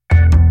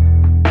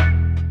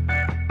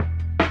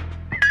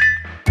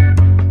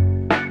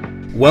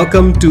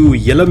Welcome to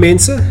Julle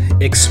Mense,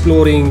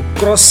 exploring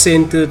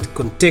cross-centered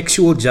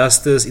contextual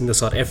justice in the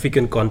South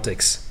African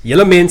context.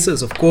 Julle Mense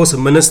is of course a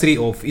ministry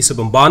of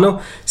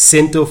Isibumbano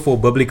Center for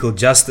Biblical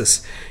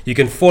Justice. You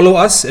can follow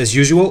us as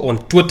usual on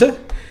Twitter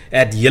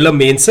at Julle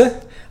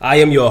Mense. I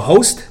am your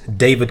host,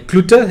 David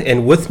Kluter,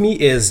 and with me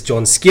is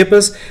John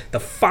Skeepers, the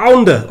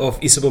founder of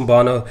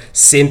Isibumbano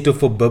Center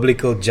for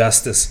Biblical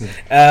Justice.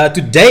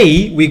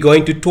 Today, we're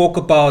going to talk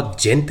about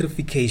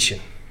gentrification.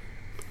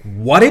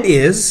 What it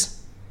is,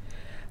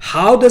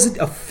 how does it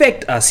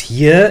affect us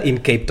here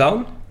in Cape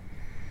Town,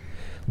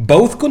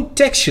 both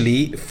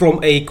contextually from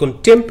a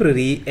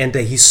contemporary and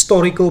a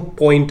historical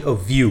point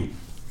of view.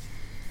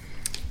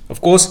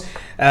 Of course,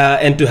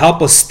 and to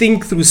help us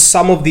think through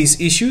some of these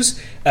issues,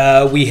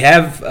 we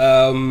have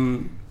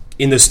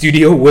in the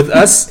studio with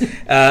us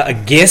a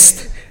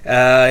guest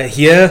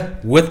here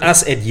with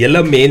us at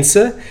Julle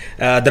Mense.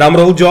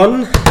 Drumroll,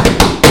 John.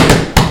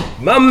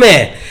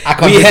 Mame.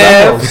 We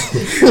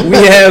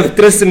have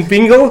Tristan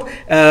Pingle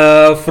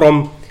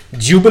from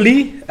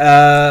Jubilee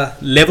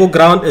Level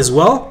Ground as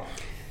well.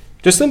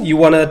 Tristan, you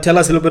want to tell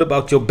us a little bit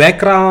about your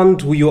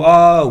background, who you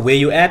are, where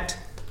you at?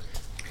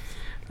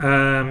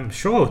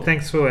 Sure.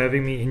 Thanks for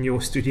having me in your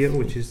studio,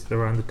 which is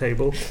around the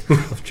table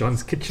of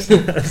John's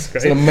kitchen. That's great.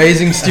 It's an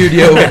amazing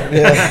studio.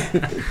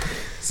 Yeah.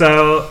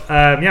 So,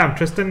 I'm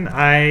Tristan.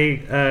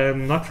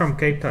 I'm not from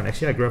Cape Town.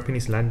 Actually, I grew up in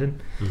East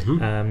London,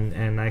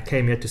 and I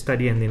came here to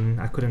study, and then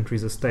I couldn't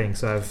resist staying,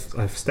 so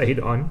I've stayed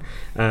on.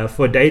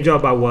 For a day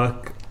job, I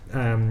work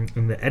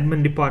in the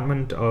admin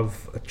department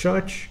of a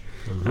church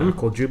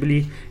called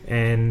Jubilee,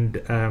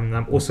 and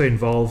I'm also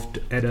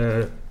involved at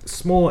a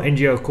small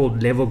NGO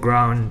called Level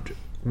Ground,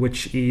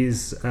 which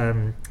is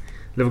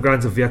Level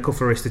Ground's a vehicle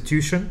for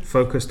restitution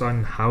focused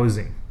on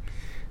housing.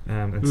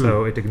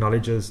 So it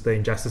acknowledges the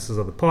injustices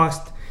of the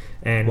past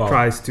and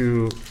tries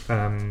to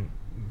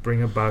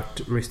bring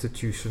about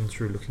restitution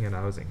through looking at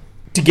housing.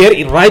 To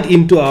get right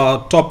into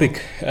our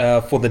topic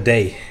for the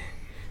day,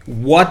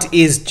 what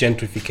is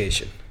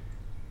gentrification?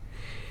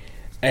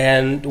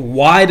 And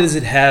why does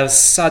it have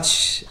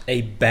such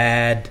a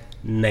bad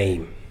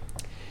name?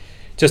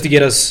 Just to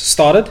get us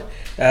started,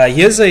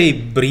 here's a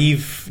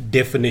brief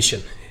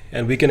definition,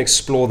 and we can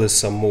explore this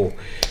some more.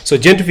 So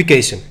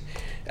gentrification.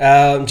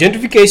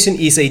 Gentrification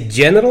is a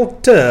general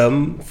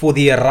term for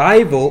the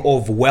arrival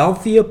of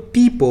wealthier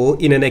people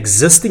in an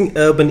existing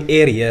urban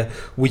area,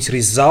 which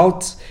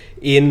results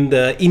in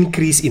the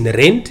increase in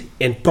rent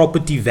and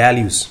property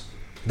values.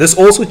 This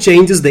also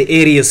changes the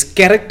area's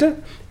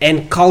character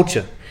and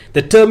culture.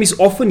 The term is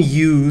often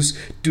used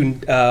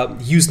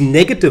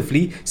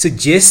negatively,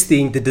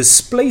 suggesting the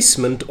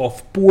displacement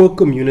of poor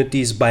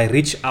communities by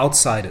rich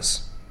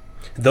outsiders.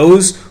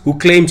 Those who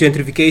claim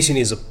gentrification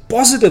is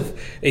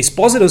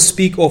positive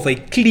speak of a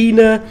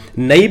cleaner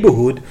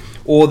neighborhood,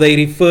 or they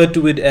refer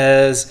to it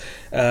as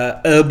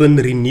urban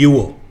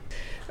renewal.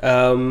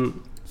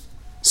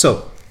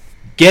 So,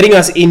 getting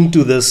us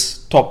into this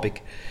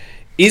topic,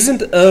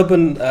 isn't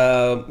urban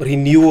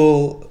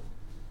renewal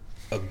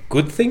a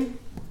good thing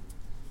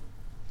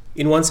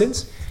in one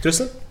sense,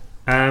 Tristan?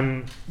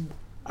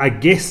 I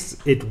guess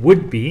it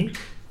would be,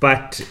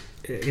 but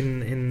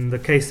in the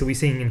case that we're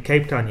seeing in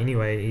Cape Town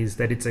anyway, is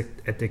that it's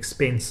at the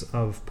expense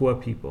of poor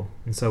people,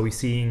 and so we're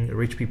seeing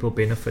rich people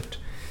benefit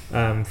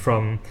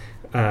from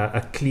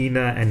a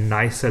cleaner and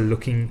nicer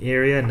looking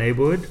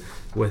neighborhood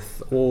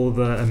with all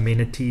the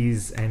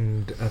amenities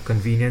and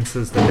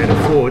conveniences that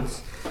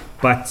affords,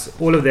 but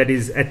all of that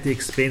is at the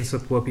expense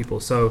of poor people.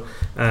 So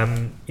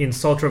in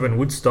Salt River and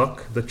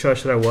Woodstock, the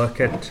church that I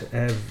work at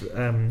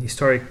have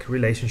historic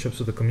relationships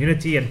with the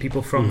community, and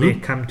people from there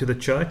come to the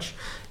church.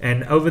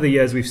 And over the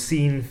years, we've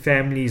seen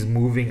families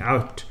moving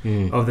out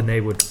of the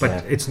neighborhood.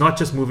 But it's not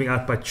just moving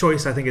out by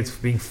choice. I think it's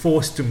being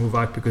forced to move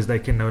out because they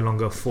can no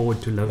longer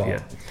afford to live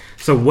here.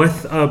 So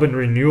with urban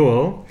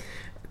renewal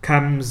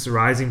comes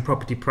rising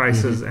property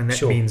prices, and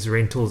that means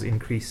rentals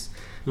increase.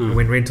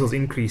 When rentals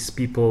increase,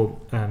 people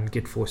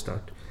get forced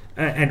out.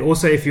 And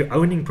also, if you're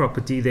owning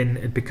property, then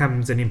it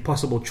becomes an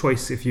impossible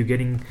choice. If you're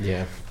getting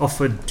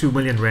offered 2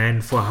 million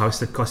rand for a house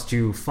that cost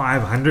you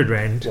 500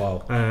 rand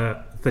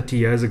 30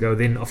 years ago,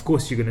 then of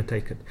course you're going to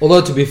take it.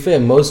 Although, to be fair,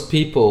 most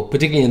people,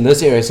 particularly in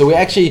this area, so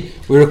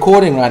we're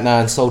recording right now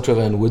in Salt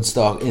River and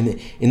Woodstock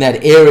in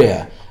that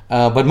area.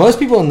 But most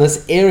people in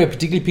this area,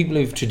 particularly people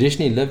who've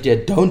traditionally lived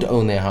here, don't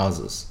own their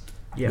houses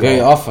very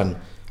often.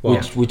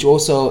 Which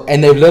also,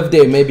 and they've lived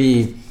there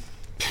maybe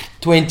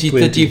 20,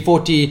 30,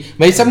 40,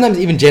 maybe sometimes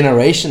even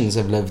generations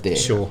have lived there.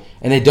 Sure.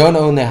 And they don't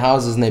own their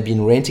houses, and they've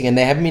been renting, and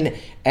they haven't been,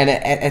 and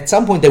at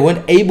some point they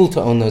weren't able to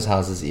own those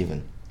houses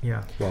even.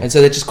 Yeah. And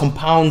so that just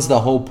compounds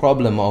the whole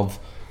problem of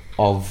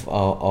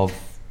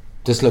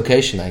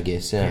dislocation, I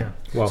guess.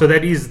 So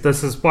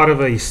this is part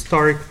of a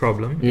historic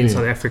problem in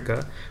South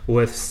Africa,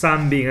 with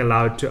some being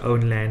allowed to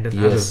own land and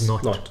others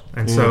not.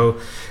 And so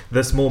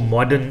this more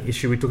modern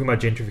issue, we're talking about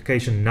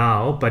gentrification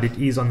now, but it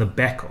is on the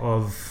back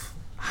of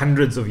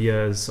hundreds of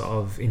years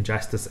of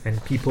injustice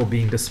and people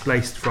being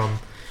displaced from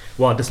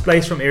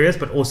displaced from areas,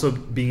 but also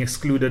being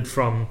excluded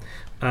from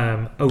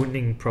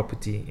owning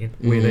property in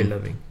where they're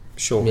living.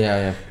 Sure.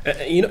 Yeah.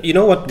 You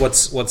know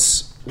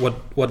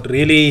what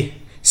really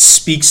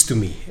speaks to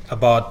me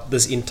about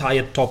this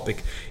entire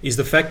topic is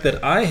the fact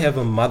that I have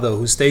a mother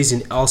who stays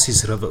in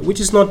Elsie's River, which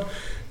is not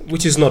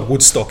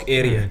Woodstock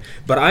area,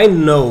 but I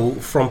know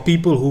from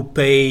people who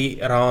pay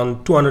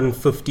around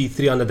 250,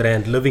 300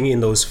 rand living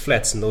in those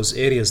flats in those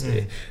areas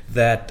there,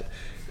 that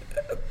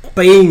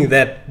paying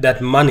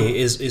that money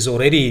is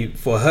already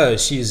for her.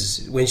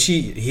 When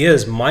she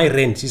hears my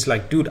rent, she's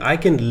like, dude, I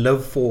can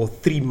live for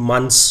 3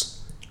 months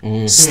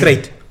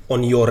straight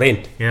on your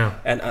rent. Yeah.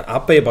 And I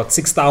pay about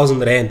 6,000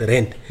 rand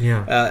rent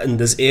in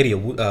this area.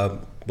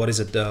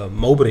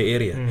 Mowbray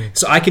area.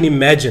 So I can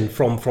imagine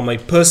from a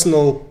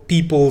personal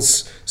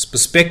people's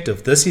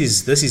perspective, this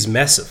is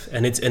massive,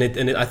 and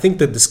I think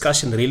the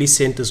discussion really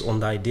centers on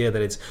the idea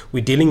that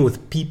we're dealing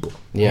with people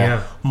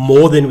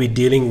more than we're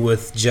dealing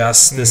with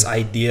just this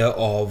idea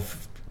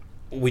of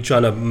we're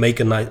trying to make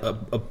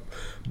a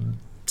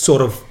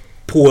sort of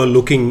poor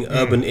looking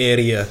urban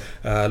area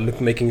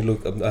making it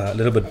look a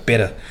little bit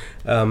better.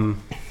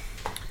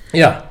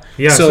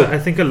 So I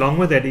think along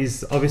with that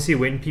is obviously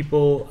when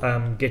people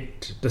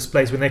get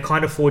displaced, when they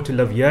can't afford to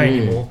live here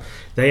anymore,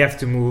 they have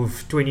to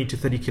move 20 to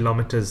 30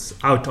 kilometers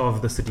out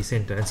of the city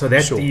center. And so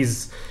that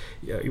is,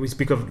 we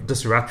speak of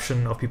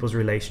disruption of people's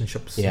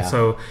relationships. Yeah.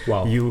 So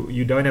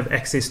you don't have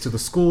access to the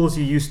schools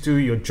you used to,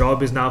 your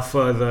job is now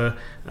further,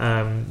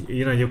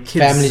 your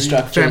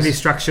kids, family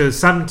structures.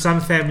 Some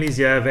families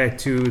have had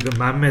to, the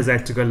mum has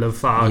had to go live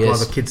far out while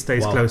the kid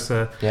stays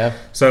closer. Yeah.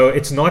 So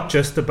it's not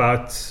just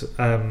about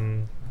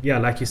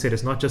like you said,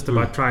 it's not just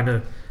about trying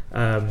to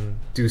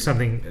do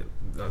something,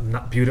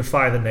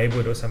 beautify the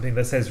neighborhood or something.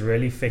 This has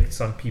real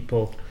effects on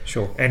people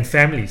and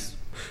families.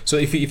 So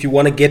if you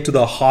want to get to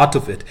the heart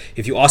of it,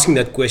 if you're asking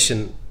that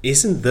question,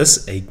 isn't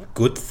this a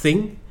good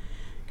thing?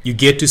 You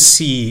get to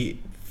see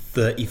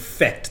the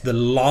effect, the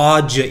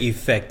larger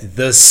effect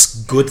this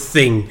good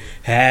thing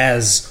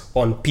has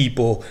on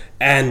people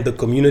and the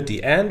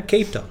community and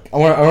Cape Town. I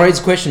want to raise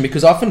a question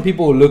because often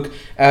people look,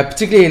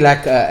 particularly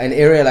like an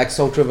area like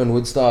Salt River and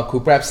Woodstock,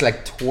 who perhaps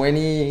like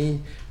 20,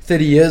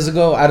 30 years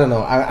ago, I don't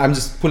know, I'm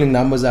just pulling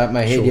numbers out of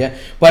my head here.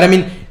 But I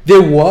mean,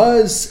 there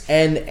was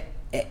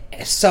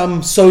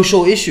some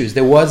social issues.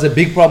 There was a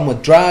big problem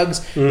with drugs.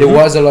 There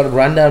was a lot of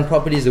rundown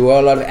properties. There were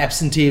a lot of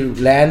absentee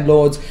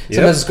landlords.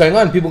 Sometimes it's going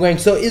on. People going,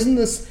 so isn't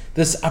this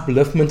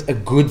upliftment a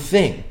good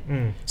thing?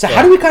 So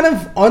how do we kind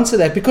of answer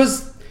that?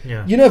 Because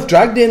if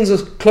drug dens are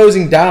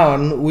closing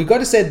down, we've got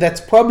to say that's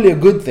probably a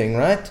good thing,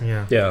 right?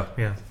 Yeah.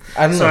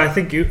 I don't know. I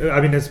think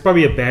it's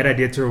probably a bad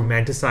idea to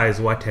romanticize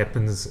what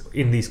happens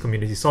in these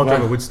communities. Salt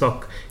River,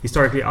 Woodstock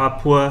historically are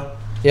poor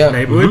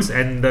neighborhoods,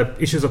 and the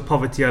issues of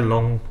poverty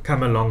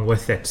come along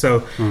with it.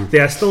 So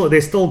there's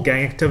still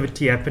gang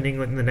activity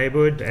happening in the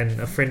neighborhood, and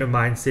a friend of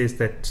mine says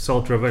that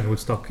Salt River and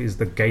Woodstock is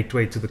the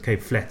gateway to the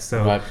Cape Flats.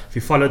 So if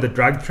you follow the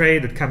drug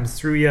trade that comes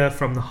through here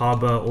from the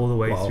harbour all the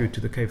way through to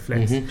the Cape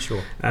Flats,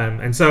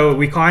 and so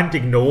we can't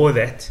ignore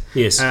that.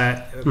 Yes.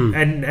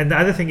 And the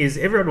other thing is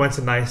everyone wants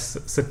a nice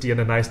city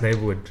and a nice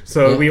neighborhood.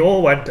 So we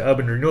all want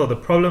urban renewal. The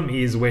problem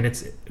is when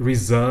it's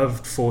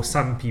reserved for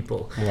some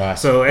people.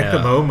 So at the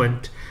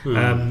moment,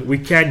 we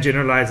can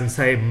generalize and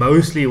say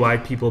mostly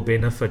white people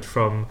benefit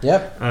from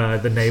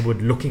the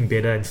neighborhood looking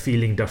better and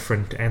feeling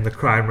different and the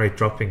crime rate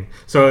dropping.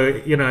 So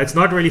it's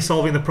not really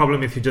solving the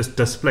problem if you just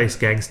displace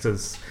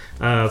gangsters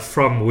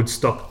from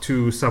Woodstock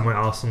to somewhere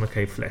else on the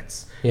Cape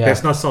Flats.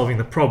 That's not solving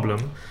the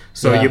problem.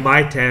 So you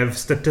might have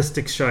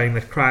statistics showing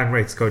that crime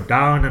rates go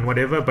down and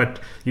whatever, but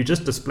you're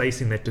just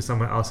displacing that to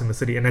somewhere else in the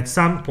city. And at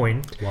some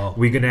point,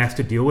 we're going to have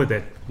to deal with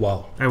it.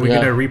 And we're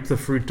going to reap the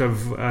fruit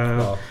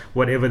of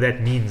whatever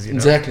that means.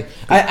 Exactly.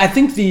 I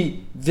think the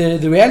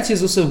reality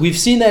is also we've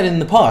seen that in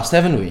the past,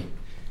 haven't we?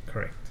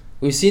 Correct.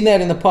 We've seen that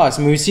in the past.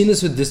 I mean, we've seen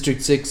this with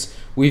District 6.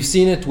 We've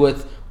seen it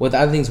with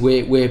other things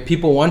where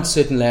people want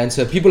certain land,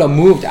 so people are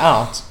moved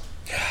out,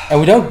 and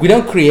we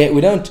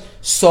don't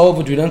solve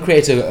it. We don't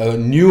create a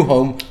new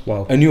home.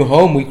 A new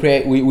home.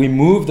 We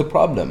move the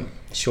problem.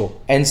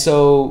 And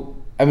so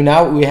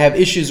now we have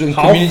issues with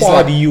communities. How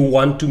far do you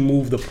want to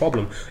move the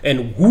problem,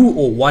 and who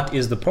or what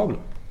is the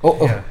problem?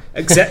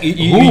 Exactly.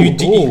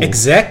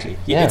 Exactly.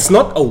 It's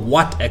not a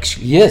what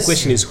actually. The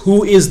question is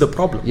who is the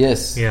problem.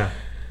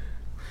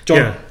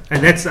 John?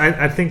 And that's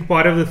I think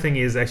part of the thing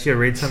is actually I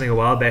read something a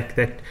while back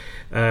that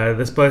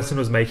this person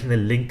was making the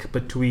link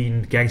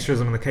between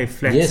gangsterism in the Cape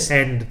Flats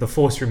and the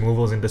forced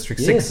removals in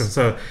District 6. And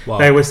so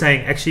they were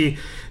saying, actually,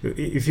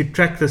 if you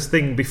track this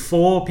thing,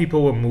 before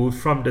people were moved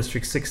from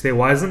District 6, there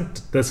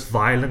wasn't this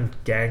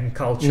violent gang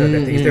culture.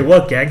 There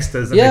were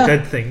gangsters and they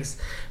did things,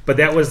 but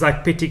that was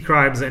like petty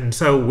crimes. And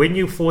so when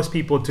you force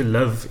people to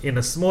live in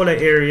a smaller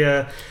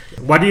area,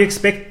 what do you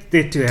expect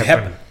there to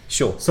happen?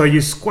 Sure. So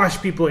you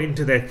squash people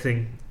into that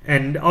thing.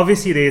 And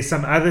obviously there's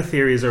some other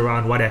theories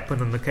around what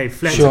happened on the Cape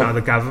Flats Sure. and how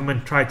the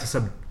government tried to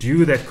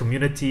subdue that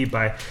community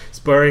by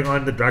spurring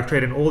on the drug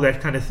trade and all that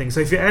kind of thing.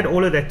 So if you add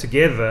all of that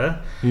together,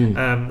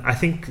 I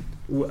think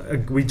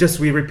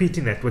we're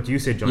repeating that, what you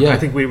said, John. Yeah. I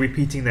think we're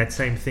repeating that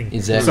same thing.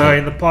 Exactly. So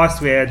in the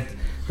past we had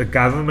the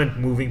government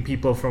moving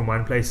people from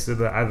one place to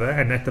the other,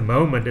 and at the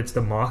moment it's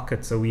the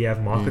market. So we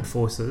have market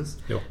forces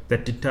Yeah.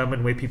 that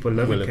determine where people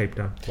live in Well, Cape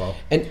Town. Wow.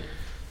 And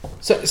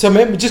so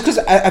maybe just because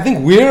I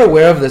think we're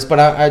aware of this, but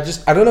I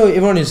don't know if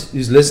everyone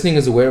who's listening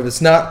is aware of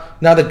this. Now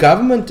the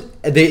government,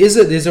 there's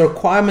a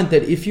requirement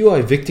that if you are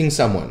evicting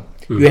someone,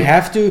 you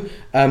have to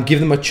give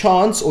them a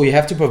chance, or you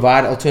have to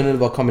provide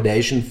alternative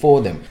accommodation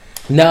for them.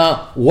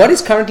 Now, what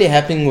is currently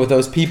happening with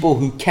those people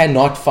who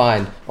cannot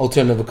find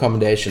alternative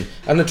accommodation?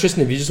 I don't know,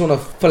 Tristan, if you just want to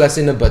fill us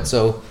in a bit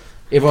so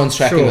everyone's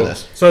tracking with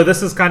us. So this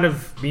has kind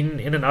of been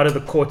in and out of the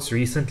courts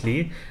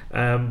recently,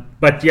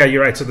 but yeah,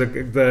 you're right. So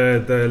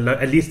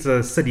at least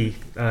the city,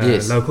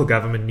 Yes. local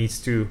government needs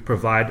to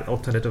provide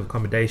alternative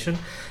accommodation,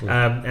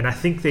 and I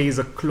think there is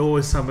a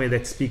clause somewhere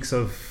that speaks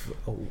of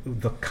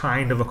the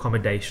kind of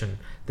accommodation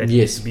that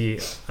needs to be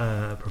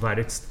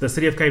provided. The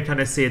city of Cape Town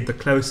has said the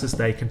closest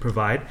they can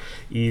provide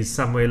is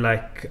somewhere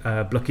like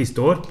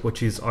Blikkiesdorp,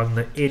 which is on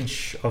the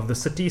edge of the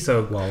city.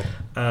 So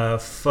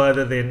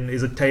further than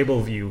is a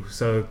Table View,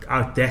 so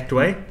out that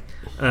way.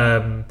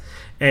 And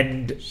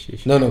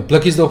No,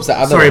 Blikkiesdorp's the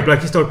other sorry, one.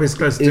 Blikkiesdorp is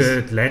close to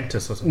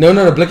Atlantis or something.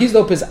 No,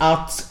 Blikkiesdorp is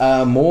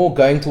out more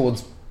going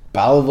towards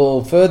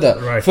Belleville, further,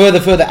 Right. further,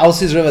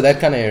 Elsies River, that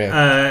kind of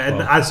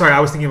area. Sorry, I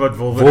was thinking about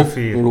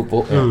Wolverivier.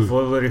 Yeah.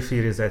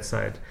 Wolverivier is that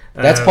side.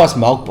 That's past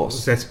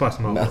Melkbos. That's past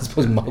Melkbos. That's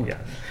past Melkbos. Yeah.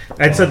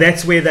 And so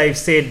that's where they've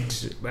said,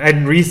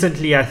 and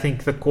recently I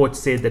think the court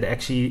said that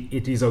actually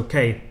it is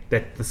okay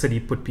that the city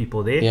put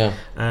people there. Yeah.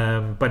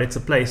 But it's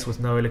a place with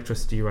no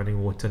electricity,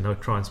 running water, no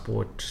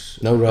transport,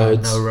 No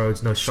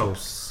roads. no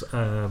shops,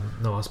 no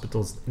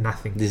hospitals,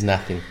 nothing. There's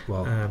nothing.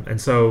 Wow. And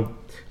so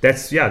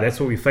that's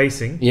what we're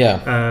facing.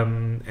 Yeah.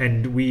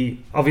 And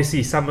we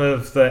obviously, some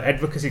of the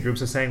advocacy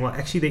groups are saying, well,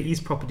 actually there is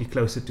property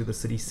closer to the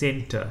city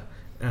centre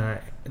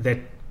that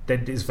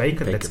is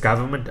vacant. That's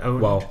government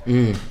owned. Wow.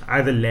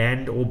 Either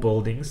land or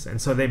buildings, and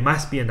so there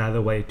must be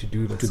another way to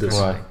do this.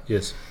 Right.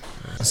 Yes.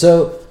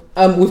 So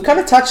we've kind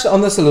of touched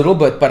on this a little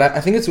bit, but I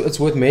think it's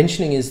worth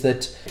mentioning is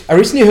that I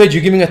recently heard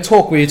you giving a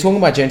talk where you're talking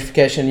about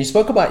gentrification.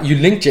 You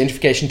linked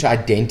gentrification to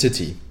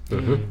identity.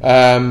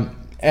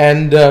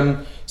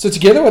 So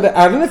together with that,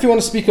 I don't know if you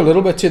want to speak a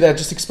little bit to that.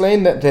 Just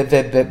explain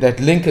that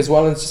link as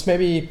well, and just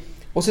maybe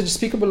also just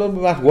speak a little bit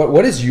about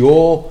what is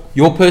your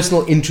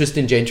personal interest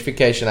in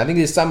gentrification. I think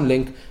there's some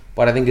link,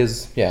 but I think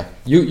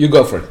you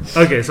go for it.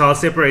 Okay, so I'll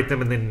separate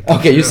them and then.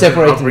 Okay, you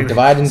separate and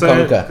divide and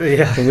conquer.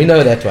 Yeah. So we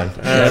know that one.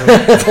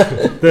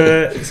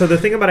 So the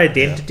thing about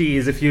identity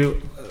is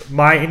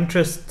my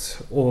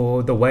interest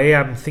or the way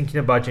I'm thinking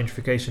about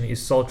gentrification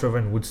is Salt River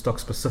and Woodstock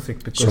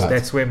specific, because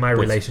that's where my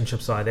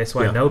relationships are. That's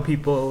why I know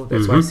people.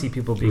 That's why I see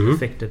people being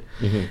affected.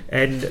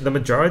 And the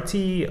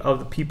majority of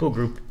the people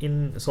group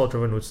in Salt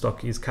River and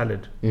Woodstock is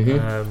coloured.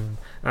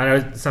 I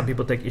know some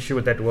people take issue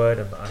with that word,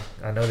 and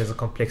I know there's a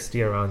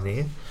complexity around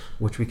there,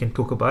 which we can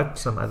talk about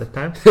some other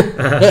time.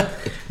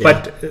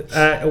 But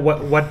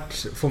what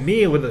for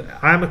me,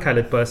 I'm a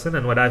coloured person,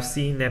 and what I've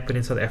seen happen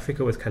in South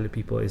Africa with coloured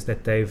people is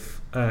that they've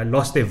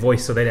lost their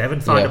voice, so they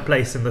haven't found a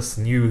place in this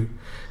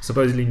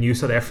supposedly new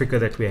South Africa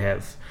that we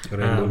have.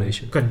 Rainbow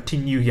Nation.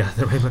 Continue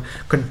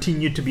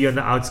to be on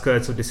the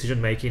outskirts of decision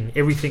making.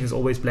 Everything is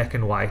always black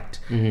and white.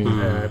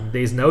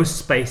 There's no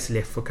space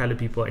left for coloured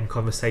people in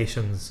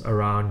conversations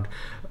around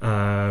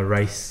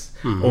race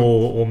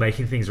or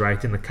making things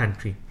right in the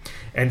country.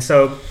 And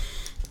so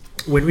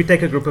when we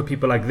take a group of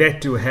people like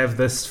that to have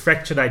this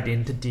fractured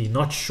identity,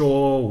 not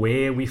sure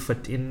where we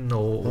fit in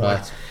or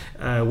what,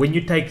 when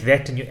you take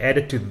that and you add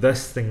it to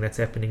this thing that's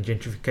happening,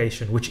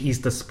 gentrification, which is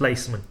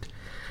displacement,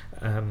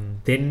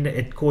 then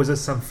it causes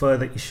some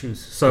further issues.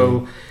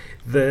 So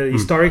the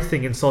historic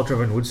thing in Salt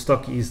River and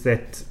Woodstock is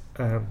that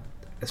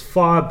as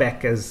far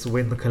back as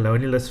when the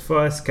colonialists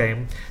first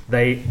came,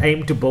 they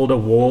aimed to build a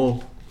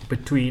wall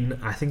between,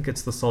 I think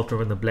it's the Salt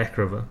River and the Black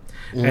River,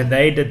 and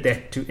they did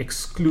that to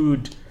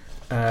exclude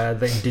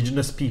the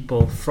indigenous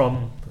people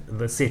from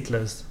the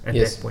settlers at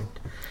that point.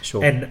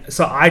 Sure. And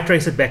so I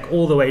trace it back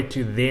all the way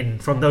to then.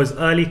 From those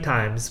early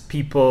times,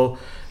 people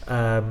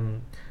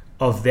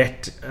of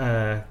that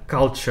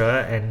culture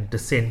and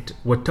descent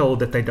were told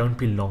that they don't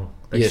belong.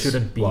 They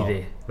shouldn't be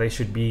there. They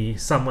should be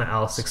somewhere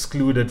else,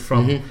 excluded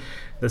from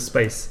the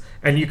space.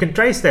 And you can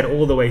trace that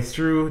all the way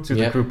through to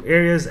the Group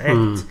Areas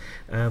Act.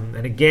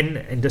 And again,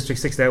 in District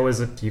 6, there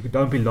was you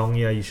don't belong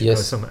here, you should go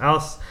somewhere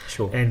else.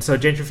 Sure. And so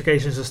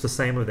gentrification is just the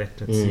same with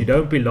that. It's, you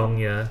don't belong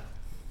here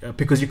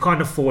because you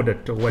can't afford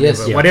it or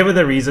whatever. Whatever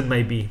the reason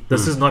may be,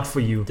 this is not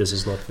for you. This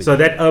is not for you. So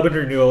that urban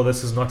renewal,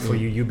 this is not for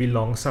you. You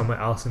belong somewhere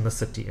else in the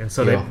city. And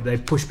so they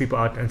push people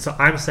out. And so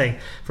I'm saying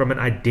from an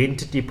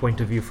identity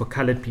point of view for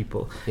coloured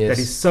people, that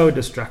is so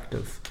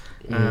destructive.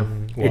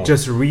 It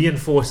just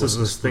reinforces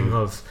this thing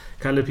of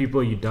coloured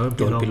people, you don't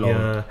belong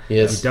here,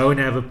 you don't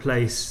have a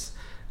place.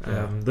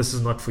 This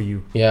is not for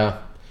you. Yeah.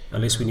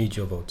 Unless we need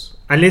your votes.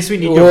 Unless we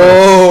need your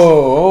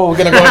votes. We're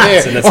gonna go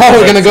there.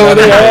 We're gonna go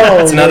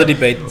there. It's another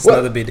debate. It's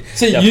another debate.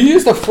 So you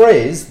used a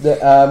phrase that,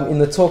 in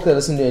the talk that I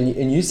listened to,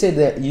 and you said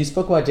that you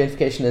spoke about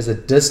gentrification as a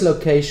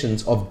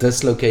dislocations of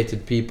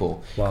dislocated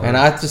people. Wow. And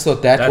I just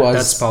thought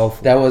that's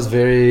powerful. That was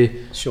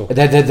very Sure.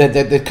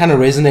 That kind of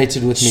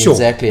resonated with me. Sure.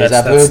 Exactly. As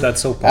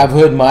That's so powerful. I've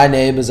heard my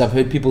neighbors, I've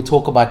heard people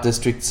talk about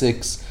District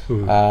 6,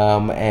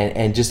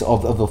 and just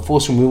of the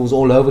forced removals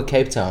all over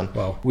Cape Town.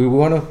 Wow. We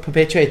want to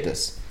perpetuate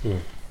this.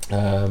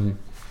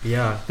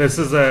 Yeah, this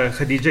is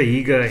Khadija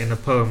Higa in a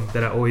poem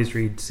that I always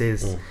read.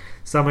 Says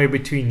somewhere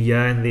between here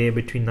and there,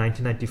 between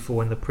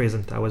 1994 and the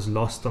present, I was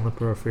lost on the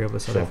periphery of a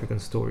South African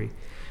story.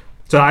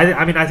 So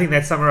I think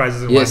that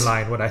summarizes in one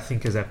line what I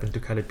think has happened to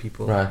colored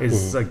people. Right.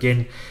 Is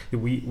again,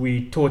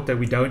 we taught that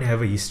we don't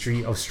have a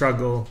history of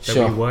struggle, that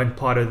we weren't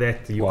part of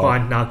that. You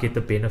can't now get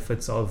the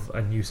benefits of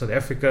a new South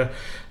Africa.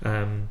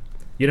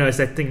 It's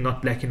that thing,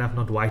 not black enough,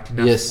 not white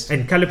enough. Yes.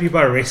 And colored people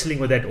are wrestling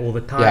with that all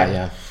the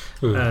time.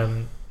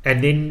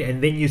 And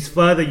then you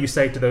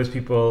say to those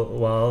people,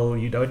 well,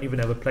 you don't even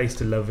have a place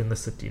to live in the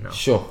city now.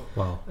 Sure.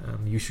 Wow.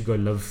 You should go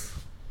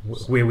live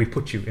where we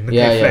put you in the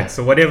Cape Flats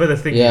or whatever the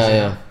thing is.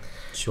 Yeah.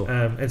 Sure.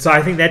 And so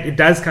I think that it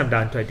does come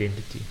down to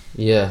identity.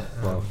 Yeah.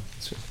 Wow.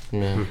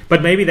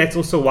 But maybe that's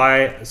also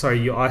why. Sorry,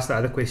 you asked the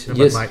other question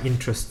about my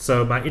interest.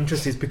 So my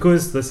interest is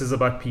because this is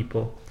about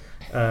people.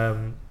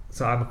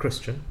 So I'm a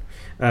Christian.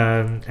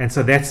 And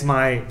so that's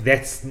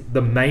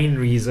the main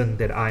reason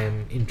that I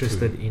am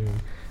interested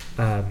in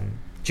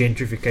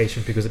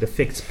gentrification, because it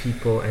affects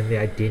people and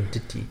their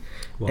identity.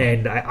 Wow.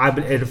 And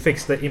it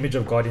affects the image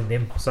of God in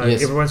them. So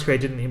everyone's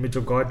created an image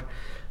of God.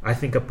 I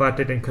think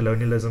apartheid and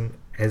colonialism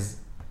has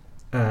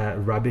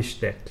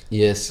rubbished that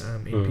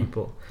in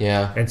people.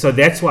 Yeah. And so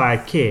that's why I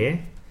care.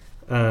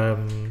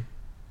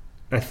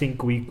 I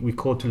think we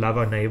call to love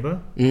our neighbor.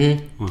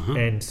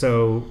 And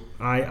so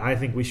I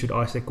think we should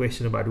ask that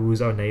question about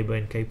who's our neighbor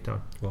in Cape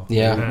Town. Wow.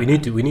 Yeah. We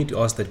need to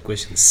ask that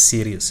question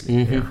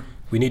seriously.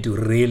 We need to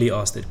really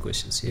ask that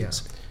question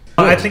seriously.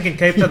 I think in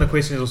Cape Town the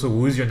question is also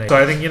who's your neighbor. So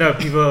I think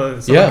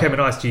someone came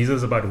and asked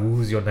Jesus about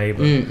who's your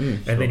neighbor,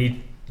 and then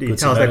he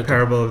tells that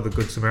parable of the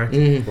Good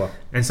Samaritan. Wow.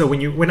 And so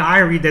when I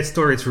read that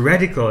story, it's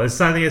radical. It's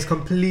something that's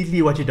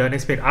completely what you don't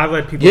expect. I've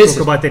heard people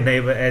talk about their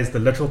neighbor as the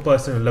literal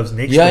person who lives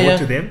next door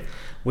to them,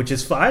 which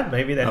is fine.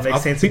 Maybe that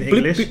makes sense in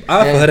English.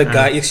 I've heard a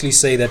guy actually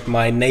say that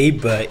my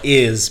neighbor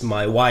is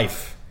my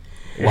wife.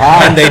 Wow.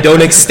 And they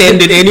don't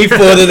extend it any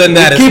further than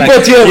that. Keep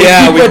it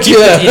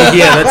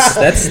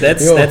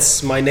here.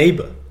 That's my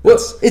neighbor. Well,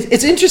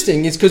 it's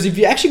interesting. It's because if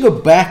you actually go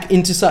back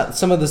into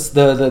some of this,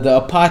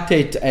 the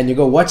apartheid, and you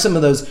go watch some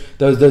of those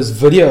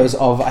videos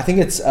of, I think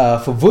it's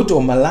Verwoerd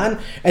or Malan,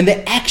 and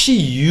they actually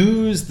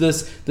use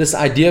this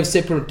idea of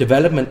separate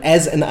development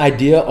as an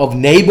idea of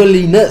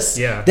neighborliness.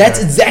 Yeah,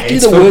 that's exactly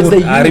the words they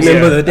use. I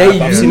remember that. They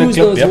I've use seen a clip.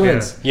 those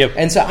words. Yep.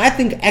 And so I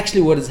think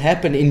actually what has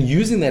happened in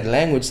using that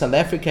language, South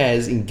Africa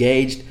has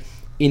engaged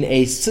in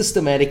a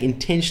systematic,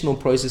 intentional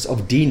process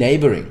of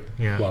deneighboring.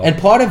 Yeah. Wow. And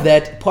part of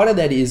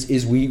that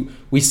is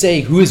we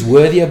say who is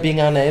worthy of being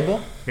our neighbor.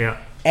 Yeah.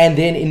 And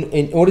then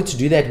in order to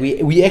do that,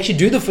 we actually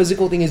do the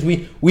physical thing, is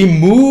we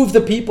move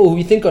the people who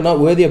we think are not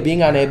worthy of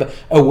being our neighbor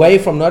away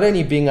from not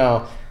only being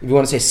our, if you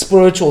want to say,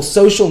 spiritual,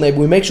 social neighbor,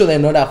 we make sure they're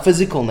not our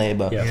physical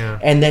neighbor. Yeah.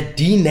 And that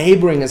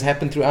deneighboring has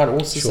happened throughout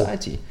all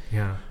society.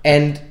 Yeah.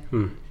 And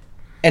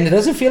it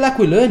doesn't feel like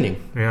we're learning.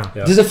 Yeah.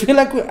 Does it feel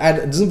like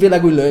it doesn't feel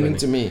like we're learning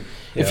to me.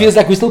 It Yeah. feels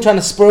like we're still trying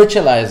to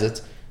spiritualize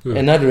it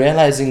and not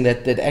realizing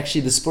that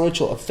actually the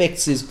spiritual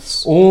affects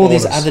is all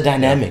these other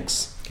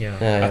dynamics.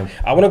 Yeah.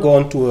 I want to go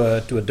on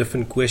to a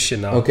different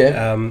question now. Okay.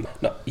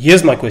 Now,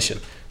 here's my question.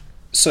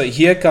 So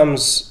here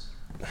comes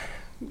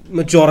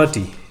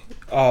majority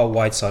are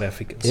white South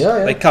Africans.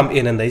 Yeah. They come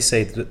in and they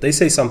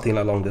say something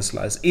along this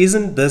lines.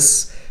 Isn't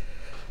this,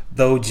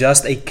 though,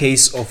 just a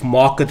case of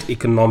market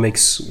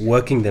economics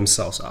working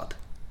themselves out?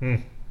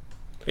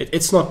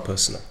 It's not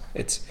personal.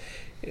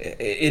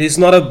 It is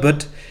not a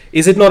bit.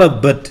 Is it not a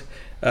bit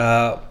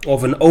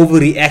of an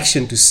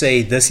overreaction to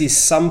say this is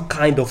some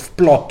kind of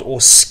plot or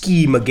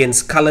scheme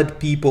against colored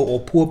people or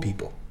poor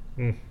people?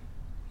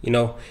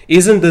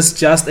 Isn't this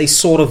just a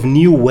sort of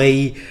new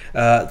way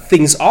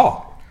things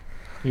are?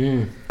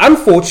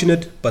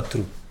 Unfortunate but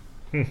true.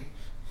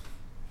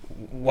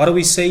 What do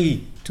we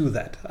say to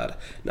that?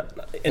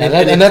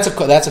 And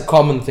that's a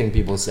common thing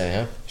people say.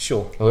 Huh?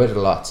 Sure. I heard it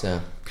a lot.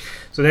 Yeah.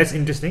 So that's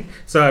interesting.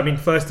 So I mean,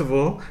 first of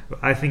all,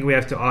 I think we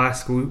have to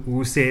ask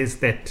who says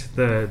that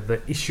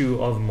the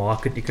issue of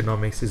market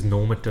economics is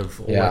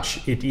normative, or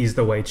it is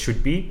the way it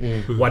should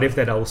be. What if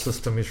that whole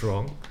system is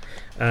wrong?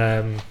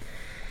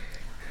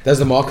 Does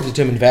the market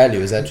determine value?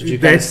 Is that what you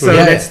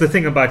that's the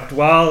thing about,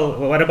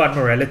 what about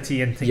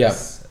morality and things? Yeah.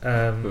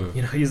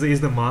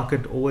 Is the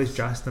market always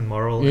just and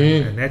moral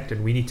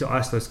and we need to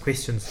ask those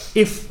questions.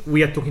 If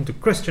we are talking to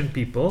Christian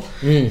people,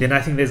 then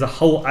I think there's a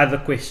whole other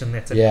question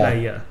that's at play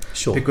here.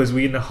 Sure. Because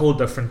we're in a whole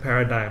different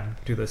paradigm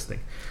to this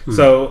thing.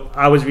 So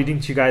I was reading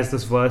to you guys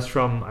this verse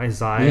from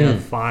Isaiah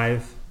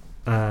 5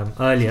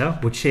 earlier,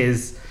 which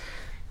says,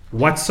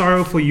 what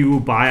sorrow for you who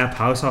buy up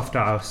house after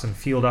house and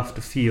field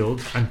after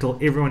field until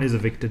everyone is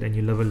evicted and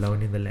you live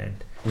alone in the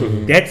land.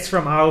 Mm-hmm. That's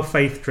from our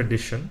faith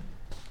tradition,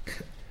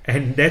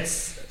 and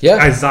that's Yeah.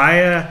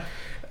 Isaiah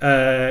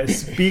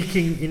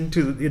speaking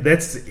into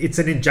that's. It's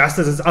an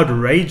injustice. It's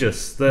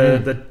outrageous.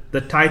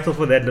 The title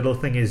for that little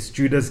thing is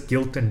Judah's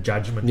guilt and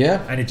judgment.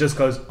 Yeah. And it just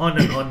goes on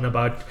and on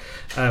about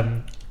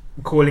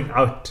calling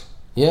out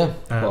Yeah.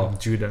 Wow.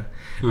 Judah.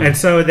 And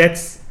so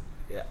that's,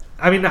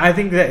 I mean, I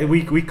think that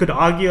we could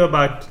argue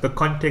about the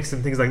context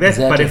and things like that,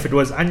 Exactly. but if it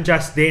was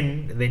unjust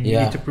then you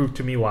Yeah. need to prove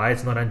to me why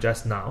it's not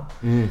unjust now.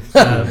 Mm.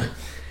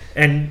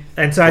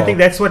 And so I think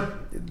that's what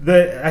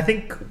I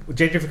think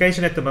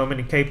gentrification at the moment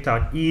in Cape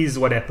Town is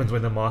what happens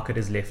when the market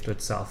is left to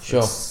itself.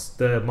 Sure.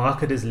 The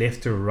market is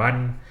left to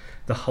run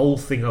the whole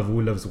thing of who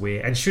lives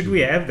where, and should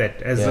we have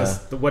that as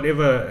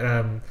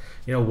whatever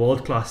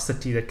world-class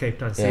city that Cape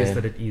Town says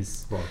that it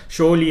is? Wow.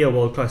 Surely a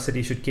world-class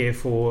city should care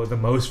for the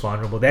most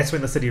vulnerable. That's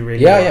when the city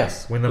really Yeah,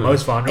 works. When the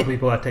most vulnerable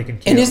people are taken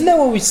care And of. isn't that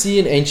what we see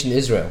in ancient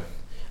Israel?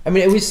 I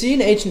mean, we see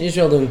in ancient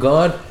Israel that when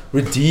God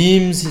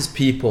redeems his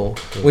people,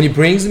 when he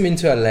brings them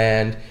into a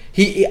land,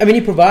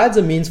 he provides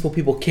a means for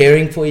people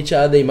caring for each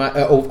other. He might,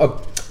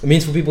 a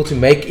means for people to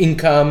make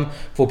income,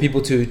 for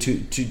people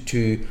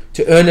to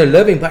earn a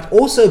living, but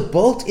also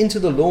built into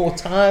the law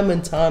time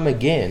and time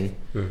again.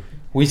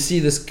 We see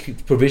this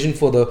provision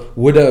for the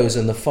widows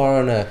and the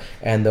foreigner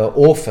and the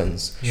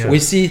orphans. Yeah. We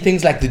see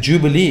things like the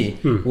Jubilee,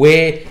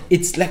 where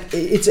it's like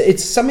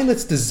it's something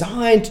that's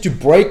designed to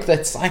break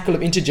that cycle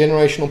of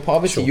intergenerational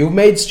poverty. Sure. You've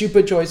made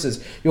stupid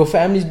choices. Your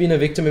family's been a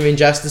victim of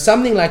injustice.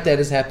 Something like that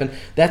has happened.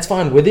 That's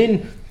fine.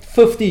 Within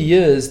 50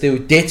 years, the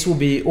debts will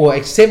be, or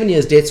like 7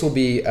 years, debts will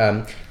be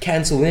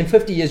cancelled. Within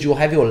 50 years, you'll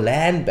have your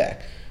land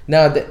back.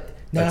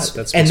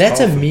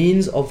 That's a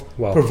means of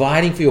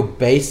providing for your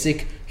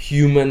basic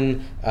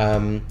human,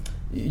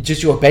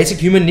 just your basic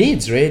human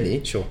needs,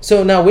 really. Sure.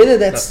 So now, whether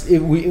that's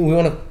we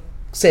want to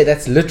say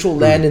that's literal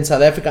land in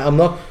South Africa, I'm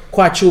not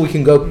quite sure we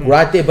can go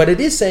right there. But it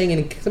is saying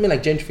in something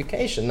like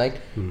gentrification, like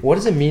what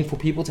does it mean for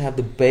people to have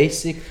the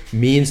basic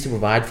means to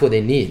provide for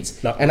their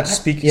needs? Now, And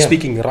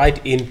speaking right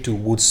into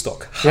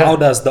Woodstock, how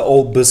does the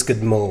old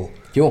biscuit mill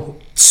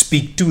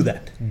speak to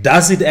that?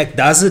 Does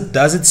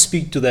it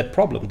speak to that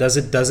problem? Does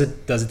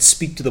it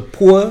speak to the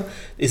poor?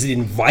 Is it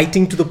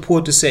inviting to the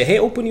poor to say, hey,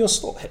 open your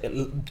store,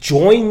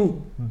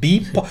 join,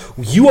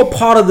 you are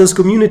part of this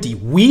community,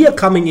 we are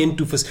coming in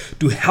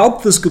to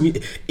help this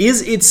community?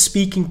 Is it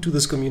speaking to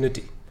this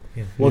community?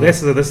 Yeah. Well,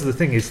 this is the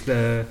thing, is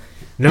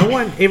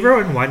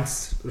everyone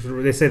wants,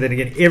 they say that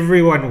again,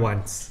 everyone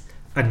wants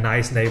a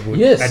nice neighborhood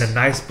and a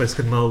nice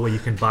biscuit mill where you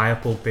can buy a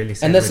pork belly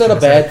sandwich. And that's not a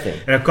bad thing.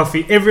 And a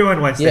coffee.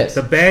 Everyone wants Yes.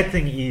 that. The bad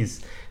thing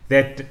is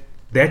that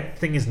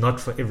thing is not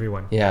for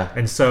everyone. Yeah.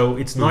 And so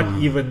it's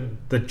not even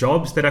the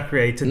jobs that are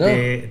created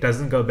there. It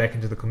doesn't go back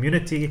into the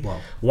community. Wow.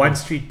 One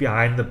street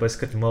behind the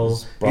biscuit mill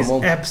is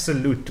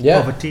absolute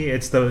poverty.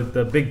 It's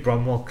the big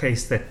Bromwell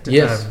case that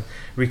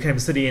Reclaim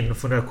City and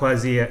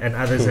Funakwazi and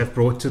others have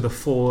brought to the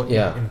fore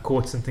in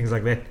courts and things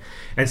like that.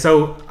 And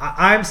so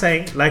I'm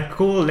saying, like,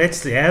 cool,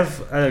 let's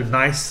have a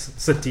nice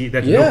city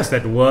that looks,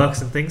 that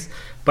works and things,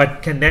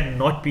 but can that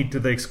not be to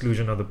the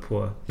exclusion of the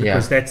poor?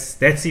 Because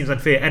that seems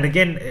unfair. And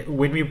again,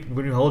 when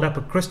we hold up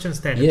a Christian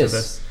standard to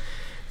this,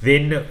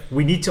 then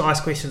we need to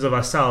ask questions of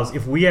ourselves.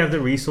 If we have the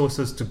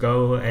resources to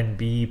go and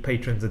be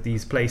patrons at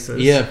these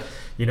places,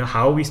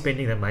 how are we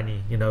spending the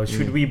money?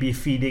 Should we be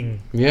feeding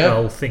the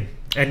whole thing?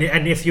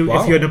 And if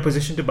you're in a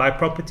position to buy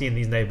property in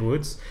these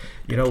neighborhoods,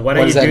 what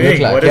are you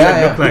doing? What does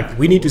that look like?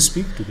 We need to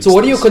speak to this. So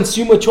what are your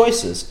consumer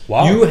choices?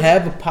 Wow. You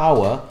have a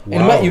power,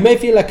 and you may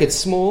feel like it's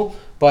small,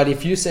 but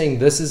if you're saying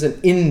this is an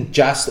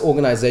unjust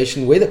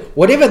organization,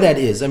 whatever that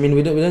is, I mean,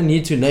 we don't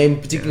need to name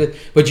particular,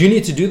 but you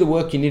need to do the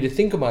work. You need to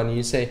think about it, and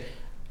you say,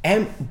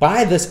 am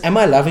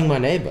I loving my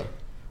neighbor?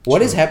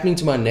 What is happening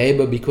to my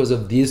neighbor because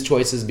of these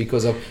choices,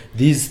 because of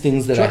these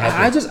things that are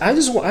happening? I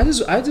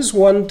just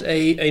want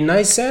a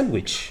nice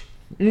sandwich.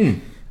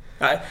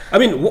 I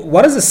mean,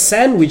 what does a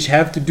sandwich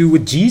have to do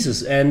with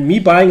Jesus and me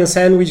buying a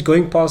sandwich,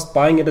 going past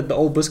buying it at the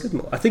old biscuit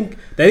mill? I think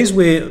that is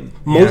where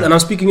most, and I'm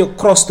speaking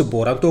across the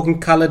board, I'm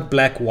talking colored,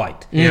 black,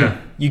 white.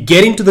 You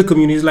get into the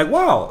community, it's like,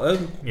 wow,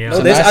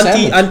 there's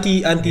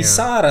nice Auntie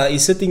Sarah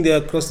is sitting there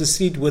across the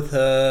street with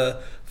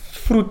her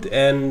fruit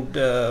and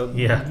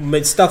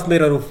made stuff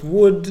made out of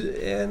wood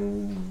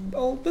and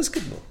old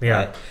biscuit mill.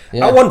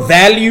 I want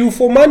value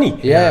for money.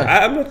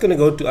 I'm not going to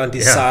go to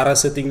Auntie Sarah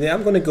sitting there.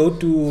 I'm going to go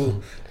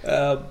to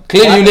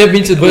clearly you've never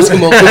been to the biscuit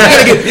mill. You're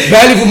going to get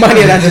value for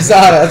money at Auntie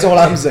Sarah. That's all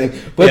I'm saying.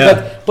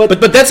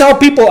 But that's how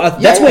people are.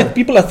 That's where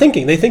people are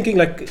thinking. They're thinking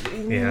like,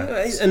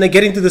 and they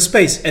get into the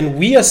space. And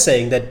we are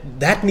saying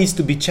that needs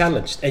to be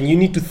challenged, and you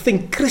need to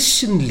think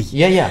Christianly.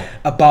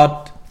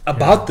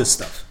 About this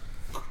stuff.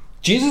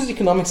 Jesus'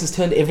 economics has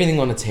turned everything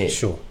on its head.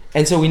 Sure.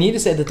 And so we need to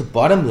say that the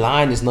bottom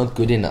line is not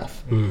good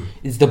enough.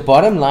 It's the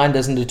bottom line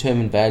doesn't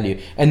determine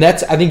value. And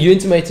that's, I think you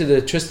intimated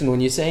it, Tristan,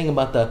 when you're saying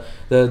about the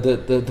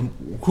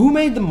who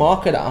made the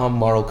market our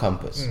moral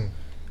compass.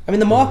 I I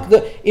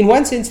mean, in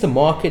one sense, the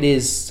market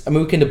is. I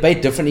mean, we can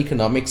debate different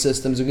economic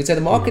systems. We can say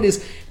the market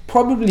is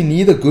probably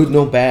neither good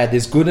nor bad.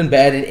 There's good and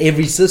bad in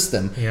every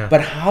system. Yeah.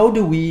 But how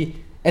do we?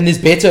 And there's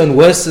better and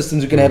worse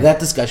systems. We can have that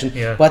discussion.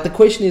 Yeah. But the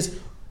question is,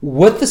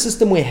 with the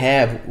system we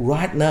have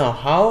right now,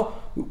 how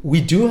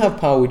we do have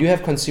power, we do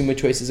have consumer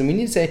choices, and we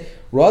need to say,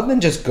 rather than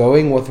just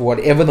going with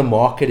whatever the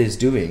market is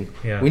doing,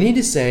 we need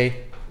to say,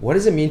 what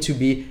does it mean to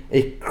be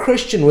a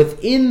Christian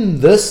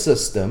within this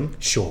system?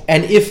 Sure.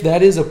 And if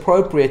that is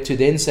appropriate, to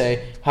then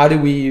say, how do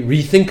we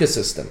rethink a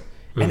system?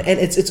 And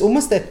it's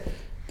almost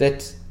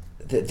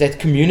that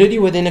community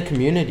within a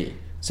community.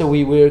 So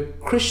we're a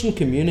Christian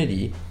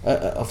community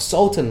of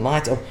salt and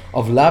light,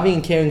 of loving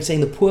and caring, saying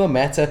the poor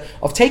matter,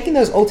 of taking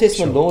those Old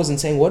Testament laws and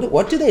saying,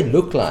 what do they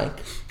look like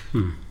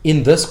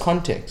in this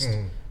context?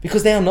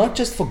 Because they are not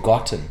just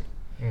forgotten.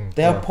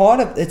 They are part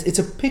of, it's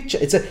a picture,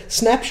 it's a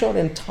snapshot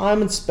in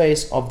time and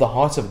space of the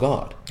heart of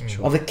God,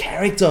 of the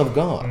character of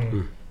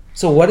God.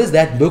 So what does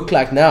that look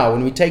like now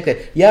when we take that?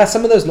 Yeah,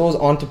 some of those laws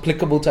aren't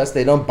applicable to us,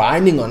 they're not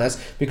binding on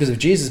us because of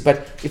Jesus,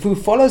 but if we're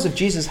followers of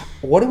Jesus,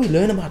 what do we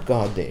learn about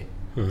God there?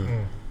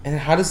 And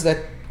how does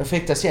that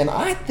affect us here? And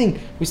I think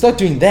we start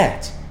doing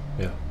that,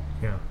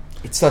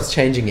 it starts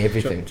changing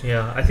everything.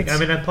 Yeah, I think, I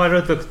mean, and part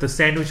of the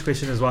sandwich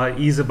question as well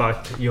is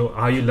about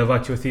how you live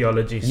out your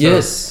theology. So,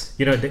 Yes.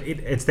 you know,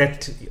 it's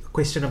that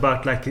question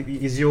about, like,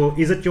 is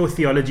it your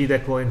theology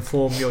that will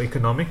inform your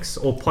economics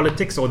or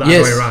politics, or the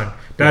other way around?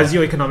 Does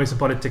your economics and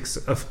politics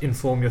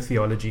inform your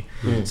theology?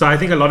 So I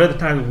think a lot of the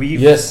time we've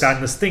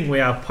done this thing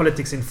where our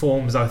politics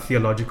informs our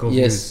theological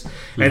views.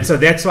 And so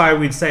that's why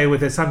we'd say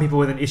with some people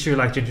with an issue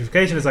like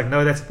gentrification, it's like,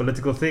 no, that's a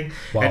political thing.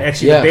 And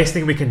actually the best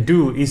thing we can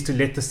do is to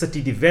let the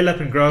city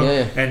develop and grow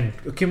and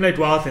accumulate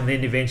wealth, and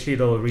then eventually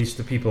it'll reach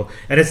the people.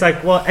 And it's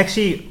like, well,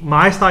 actually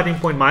my starting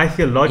point, my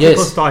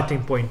theological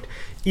starting point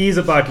is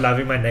about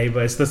loving my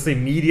neighbor. It's this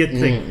immediate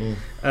thing.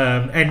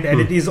 And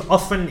it is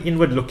often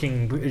inward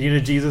looking. You know,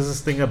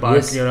 Jesus' thing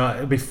about, you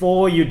know,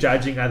 before you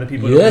judging other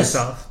people, look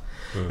yourself.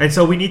 And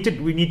so we need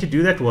to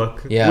do that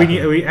work.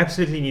 We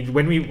absolutely need,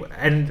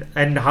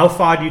 and how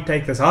far do you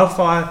take this? How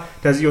far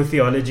does your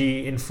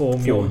theology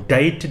inform your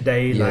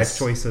day-to-day life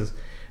choices?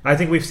 I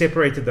think we've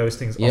separated those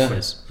things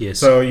often. Yes.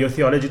 So your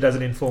theology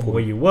doesn't inform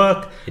where you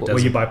work, where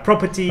you buy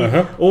property,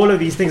 all of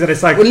these things. And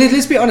it's like, well,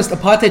 let's be honest,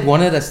 apartheid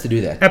wanted us to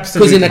do that.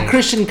 Absolutely. Because in a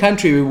Christian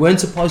country, we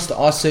weren't supposed to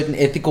ask certain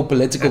ethical,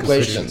 political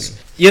questions.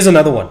 Here's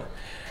another one.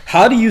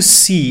 How do you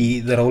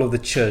see the role of the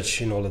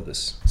church in all of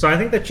this? So I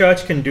think the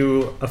church can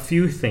do a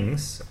few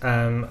things.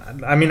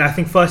 I mean, I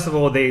think first of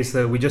all,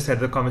 we just had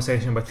the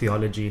conversation about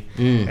theology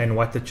and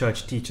what the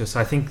church teaches.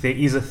 So I think there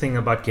is a thing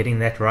about getting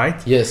that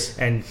right. Yes.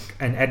 And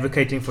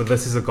advocating for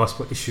this is a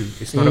gospel issue.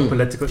 It's not a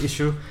political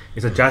issue.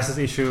 It's a justice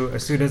issue.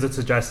 As soon as it's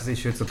a justice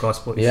issue, it's a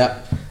gospel issue.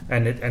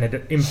 And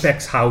it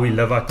impacts how we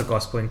live out the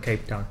gospel in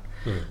Cape Town.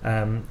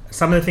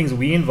 Some of the things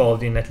we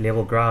involved in at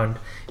Level Ground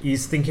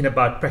is thinking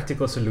about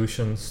practical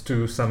solutions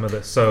to some of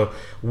this. So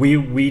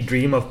we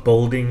dream of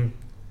building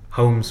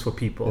homes for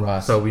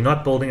people. So we're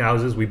not building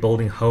houses, we're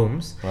building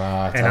homes.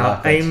 And our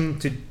aim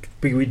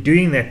we're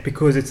doing that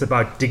because it's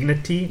about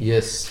dignity.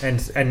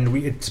 And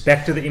it's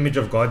back to the image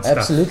of God stuff.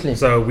 Absolutely.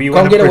 So we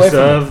want to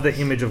preserve the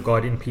image of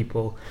God in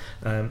people,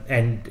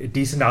 and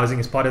decent housing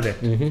is part of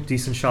that.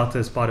 Decent shelter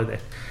is part of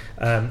that.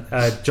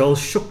 Joel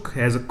Shook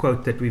has a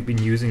quote that we've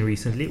been using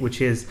recently,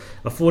 which is,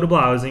 affordable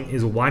housing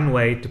is one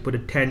way to put a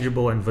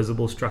tangible and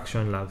visible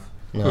structure in love.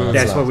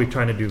 That's what we're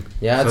trying to do.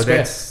 So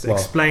that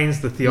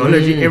explains the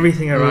theology,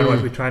 everything around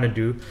what we're trying to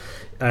do,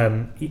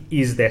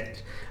 is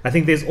that. I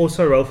think there's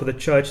also a role for the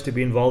church to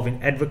be involved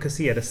in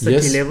advocacy at a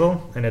city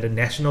level and at a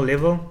national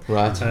level.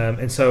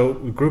 And so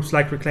groups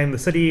like Reclaim the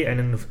City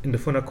and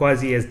Indafuna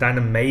Kwazi has done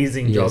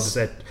amazing jobs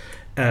at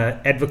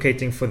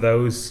advocating for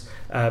those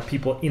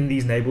people in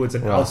these neighborhoods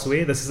and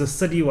elsewhere. This is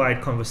a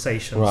citywide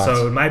conversation.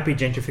 So it might be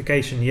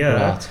gentrification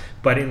here,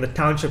 but in the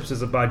townships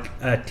it's about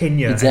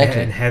tenure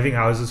and having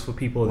houses for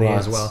people there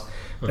as well.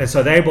 And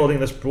so they're building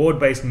this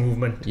broad-based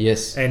movement.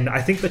 And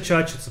I think the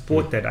church should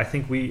support that. I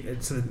think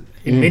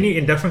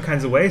in different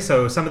kinds of ways.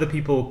 So some of the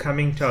people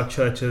coming to our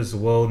churches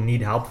will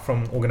need help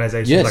from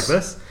organizations like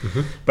this.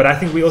 But I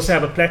think we also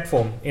have a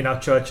platform in our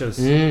churches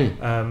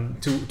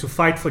to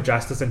fight for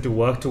justice and to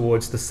work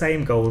towards the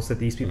same goals that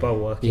these people are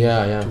working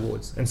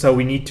towards. And so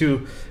we need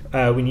to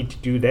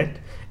do that.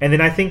 And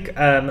then I think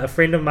a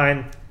friend of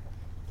mine,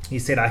 he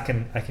said, I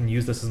can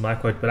use this as my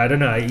quote, but I don't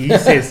know. He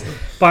says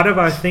part of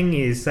our thing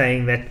is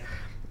saying that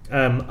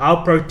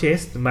our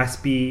protest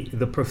must be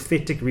the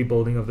prophetic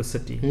rebuilding of the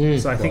city.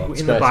 So I think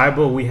in the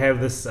Bible we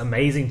have this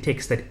amazing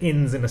text that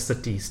ends in a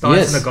city,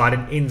 starts in a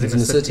garden, ends in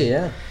a city.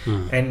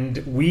 And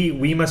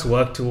we must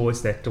work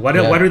towards that. What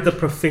would the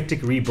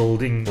prophetic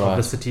rebuilding of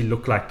the city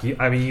look like?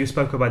 I mean, you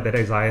spoke about that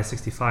Isaiah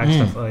 65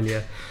 stuff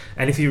earlier.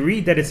 And if you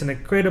read that, it's an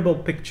incredible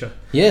picture.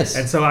 And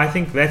so I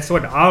think that's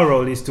what our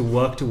role is, to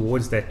work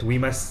towards that. We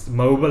must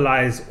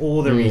mobilize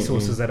all the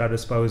resources at our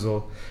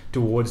disposal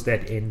towards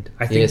that end.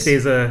 I think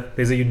there's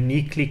a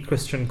uniquely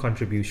Christian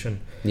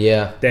contribution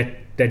that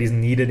is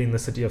needed in the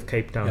city of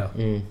Cape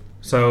Town.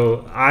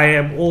 So I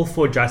am all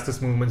for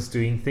justice movements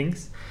doing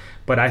things,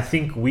 but I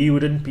think we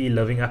wouldn't be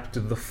living up to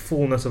the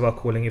fullness of our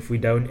calling if we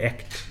don't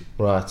act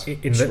Right.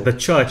 in the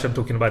church. I'm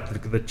talking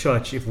about the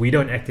church. If we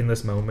don't act in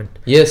this moment,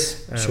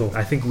 Yes.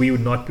 I think we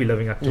would not be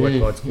living up to what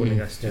God's calling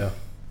us to. Yeah.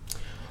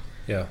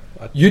 Yeah.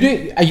 You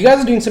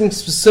guys are doing something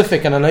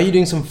specific, and I know you're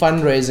doing some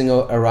fundraising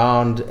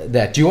around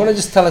that. Do you want to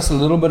just tell us a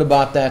little bit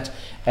about that,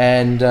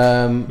 and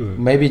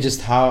maybe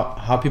just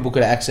how people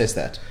could access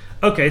that?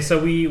 Okay, so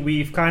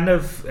we've kind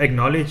of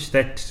acknowledged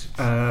that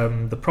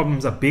the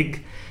problems are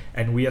big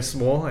and we are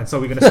small, and so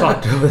we're going to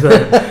start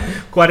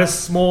with quite a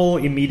small,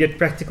 immediate,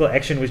 practical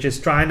action, which is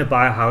trying to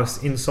buy a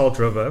house in Salt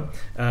River,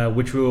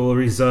 which we will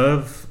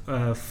reserve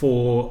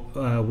for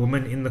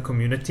women in the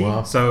community.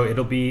 Wow. So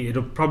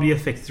it'll probably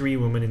affect 3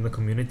 women in the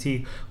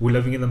community who are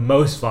living in the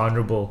most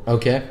vulnerable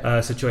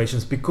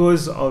situations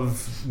because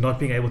of not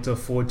being able to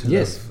afford to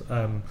live.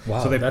 Wow,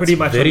 so they're that's pretty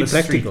much very on the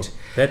practical.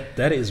 street.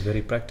 That is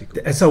very practical.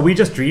 And so we're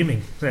just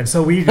dreaming, and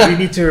so we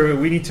need to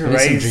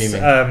raise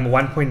dreaming.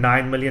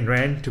 1.9 million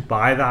rand to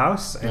buy the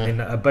house, and then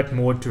a bit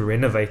more to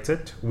renovate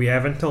it. We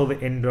have until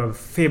the end of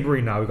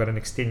February now. We've got an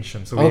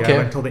extension, so we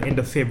have until the end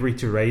of February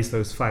to raise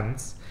those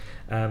funds.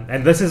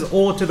 And this is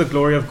all to the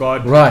glory of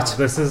God. Right.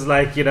 This is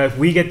like, if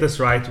we get this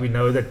right, we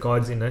know that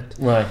God's in it.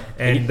 Right.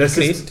 And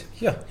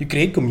you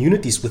create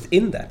communities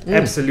within that.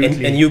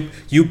 Absolutely. And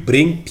you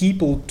bring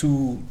people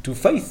to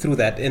faith through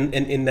that, and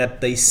in that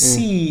they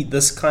see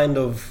this kind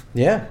of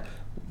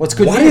What's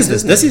good? What is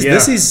this? This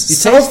is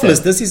selfless.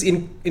 it. This is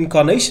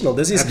incarnational.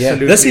 This is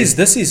Absolutely.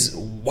 this is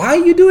why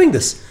are you doing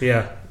this?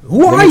 Yeah.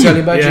 Who are Let me tell you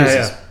you? about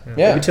Jesus.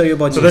 Let me tell you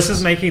about So Jesus. this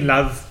is making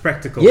love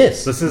practical.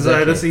 Yes, This is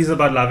exactly. this is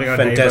about loving our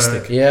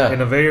Fantastic. neighbor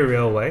in a very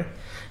real way.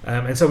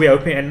 And so we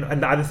open,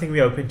 and the other thing we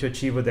open to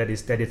achieve with that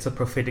is that it's a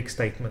prophetic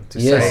statement to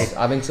say,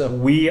 I think so.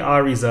 we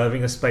are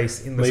reserving a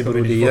space in this My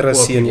broer, community die for Here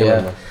poor seën people.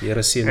 julle, man. Die Here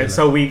seën And julle.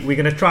 so we're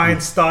going to try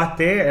and start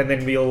there, and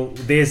then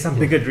there's some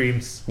bigger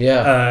dreams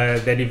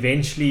that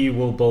eventually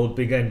will build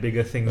bigger and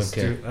bigger things.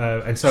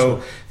 And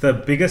so the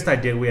biggest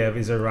idea we have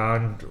is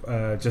around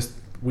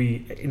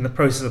we in the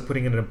process of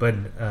putting in a bid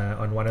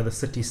on one of the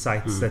city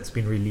sites that's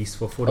been released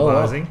for affordable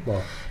housing.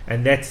 Wow.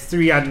 And that's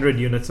 300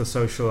 units of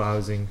social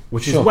housing,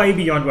 which is way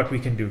beyond what we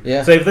can do.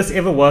 Yeah. So if this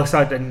ever works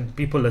out and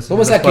people listen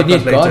Almost to this like you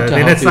podcast need God later, to then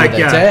help it's you like, with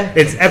that,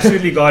 it's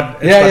absolutely God.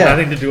 It's got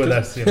nothing to do with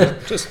us.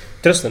 Just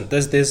Tristan,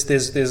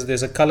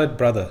 there's a colored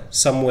brother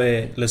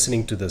somewhere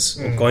listening to this,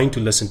 or going to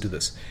listen to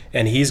this,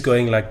 and he's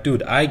going like,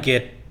 dude, I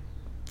get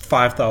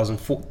 3,000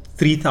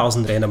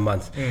 rand a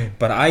month,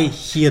 but I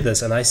hear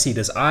this and I see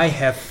this. I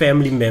have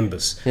family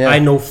members. I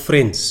know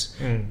friends.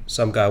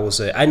 Some guy will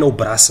say, I know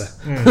Brasa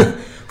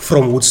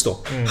from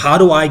Woodstock. How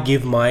do I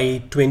give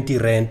my 20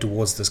 rand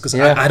towards this? Because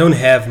I don't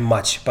have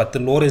much, but the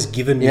Lord has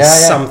given me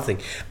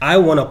something. I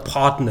want to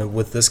partner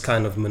with this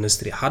kind of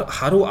ministry.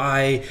 How do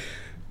I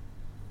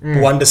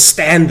who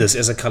understand this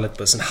as a colored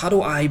person? How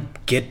do I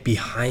get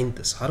behind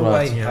this? How do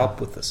I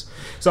help with this?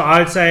 So I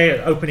would say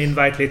open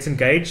invite, let's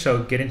engage.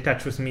 So get in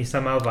touch with me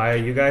somehow via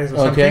you guys or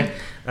something.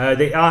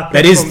 They are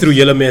that is through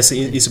Yellow Mesa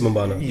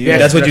Isibambano. Yes,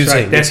 that's what you're right.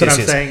 saying. That's what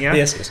I'm saying. Yeah.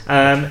 Yes.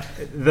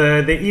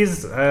 There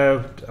is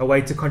a way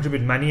to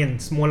contribute money in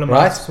small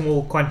amounts,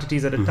 small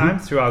quantities at a time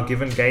through our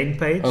Give and Gain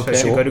page. So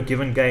if you go to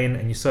Give and Gain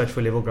and you search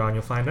for Level Ground,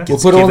 you'll find us. We'll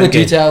put all the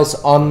details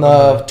on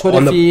the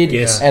Twitter feed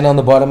and on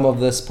the bottom of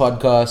this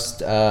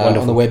podcast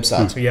on the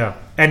website. Yeah.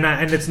 And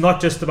it's not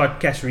just about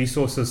cash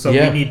resources. So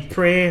we need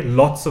prayer,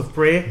 lots of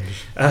prayer.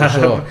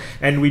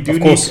 And we do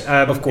need,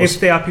 if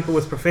there are people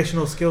with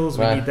professional skills,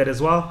 we need that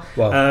as well.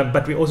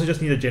 But we also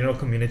just need a general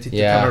community to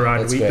come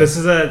around.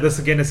 This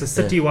again is a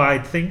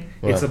citywide thing.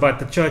 It's about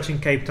the church in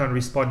Cape Town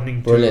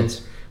responding to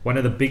one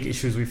of the big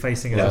issues we're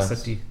facing as a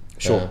city.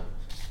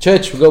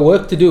 Church, we've got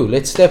work to do.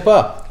 Let's step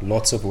up.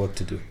 Lots of work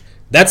to do.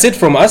 That's it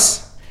from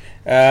us.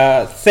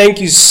 Thank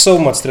you so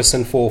much,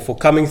 Tristan, for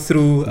coming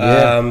through.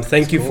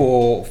 Thank you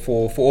for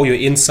all your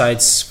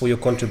insights, for your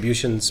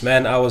contributions.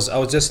 Man, I was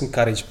just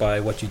encouraged by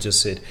what you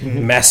just said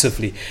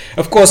massively.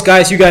 Of course,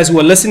 guys, you guys who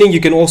are listening, you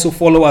can also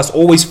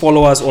always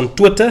follow us on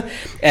Twitter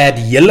at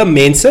Yellow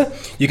Mensa.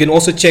 You can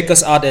also check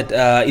us out at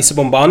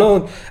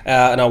Isibambano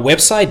on our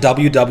website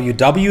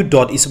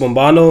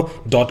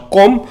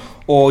www.isibambano.com,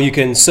 or you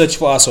can search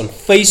for us on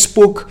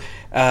Facebook.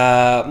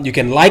 You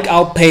can like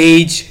our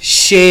page,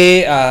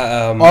 share,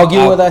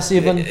 argue with us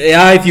even.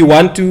 Yeah, if you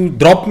want to,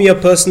 drop me a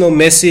personal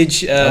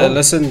message.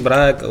 Listen,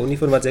 bra, ek hou nie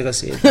van wat jy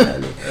gesê het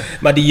nie.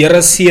 Maar die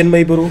Here seën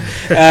my broer.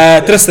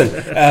 Tristan,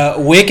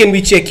 where can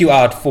we check you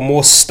out for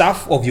more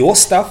stuff of your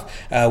stuff?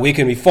 Where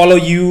can we follow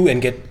you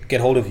and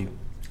get hold of you?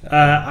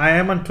 I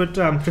am on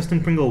Twitter. I'm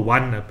Tristan Pringle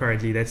 1.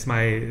 Apparently, that's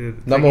my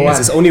number one.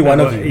 There's only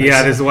one of you.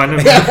 Yeah, there's one of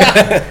me.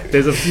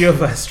 There's a few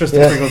of us,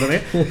 Tristan Pringles on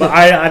there. But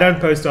I don't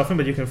post often,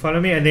 but you can follow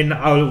me. And then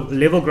our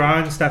Level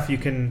Ground stuff, the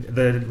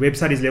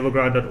website is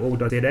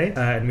levelground.org.za,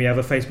 and we have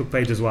a Facebook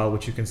page as well,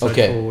 which you can search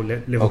for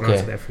Level Ground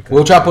South Africa.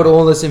 We'll try to put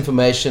all this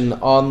information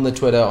on the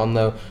Twitter, on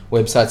the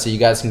website, so you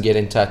guys can get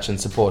in touch and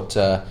support.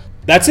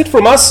 That's it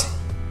from us.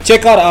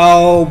 Check out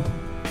our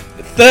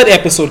third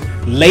episode,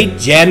 late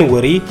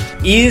January.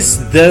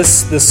 Is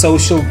this the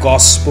social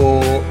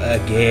gospel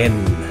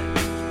again?